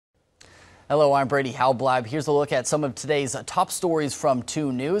Hello, I'm Brady Halblab. Here's a look at some of today's top stories from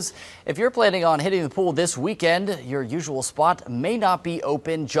 2 News. If you're planning on hitting the pool this weekend, your usual spot may not be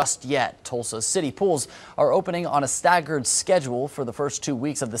open just yet. Tulsa City pools are opening on a staggered schedule for the first 2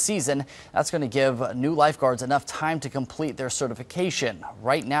 weeks of the season. That's going to give new lifeguards enough time to complete their certification.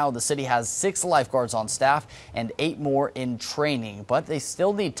 Right now, the city has 6 lifeguards on staff and 8 more in training, but they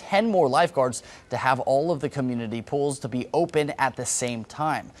still need 10 more lifeguards to have all of the community pools to be open at the same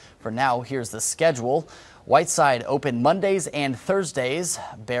time. For now, here's the schedule. Whiteside open Mondays and Thursdays,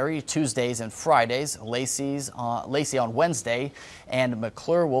 Berry Tuesdays and Fridays, Lacey on Wednesday, and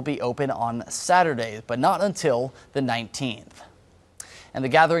McClure will be open on Saturdays, but not until the 19th. And the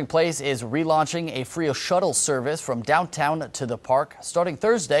Gathering Place is relaunching a free shuttle service from downtown to the park. Starting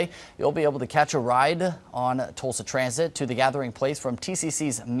Thursday, you'll be able to catch a ride on Tulsa Transit to the Gathering Place from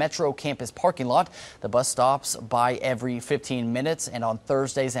TCC's Metro Campus parking lot. The bus stops by every 15 minutes, and on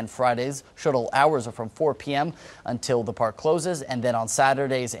Thursdays and Fridays, shuttle hours are from 4 p.m. until the park closes, and then on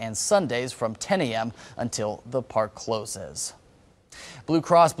Saturdays and Sundays from 10 a.m. until the park closes. Blue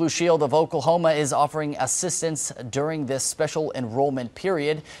Cross Blue Shield of Oklahoma is offering assistance during this special enrollment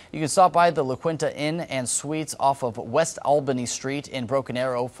period. You can stop by the La Quinta Inn and Suites off of West Albany Street in Broken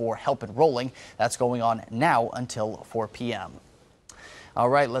Arrow for help enrolling. That's going on now until 4 p.m. All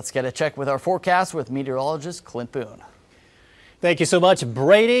right, let's get a check with our forecast with meteorologist Clint Boone. Thank you so much,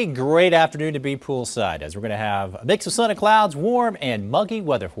 Brady. Great afternoon to be poolside as we're going to have a mix of sun and clouds, warm and muggy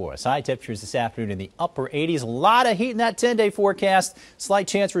weather for us. High temperatures this afternoon in the upper 80s. A lot of heat in that 10-day forecast. Slight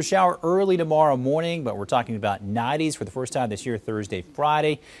chance for a shower early tomorrow morning, but we're talking about 90s for the first time this year, Thursday,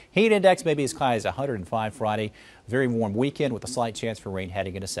 Friday. Heat index maybe as high as 105 Friday. Very warm weekend with a slight chance for rain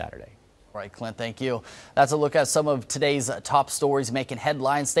heading into Saturday. All right, Clint, thank you. That's a look at some of today's top stories making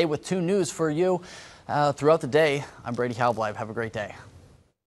headlines. Stay with 2 News for you throughout the day. I'm Brady Halblab. Have a great day.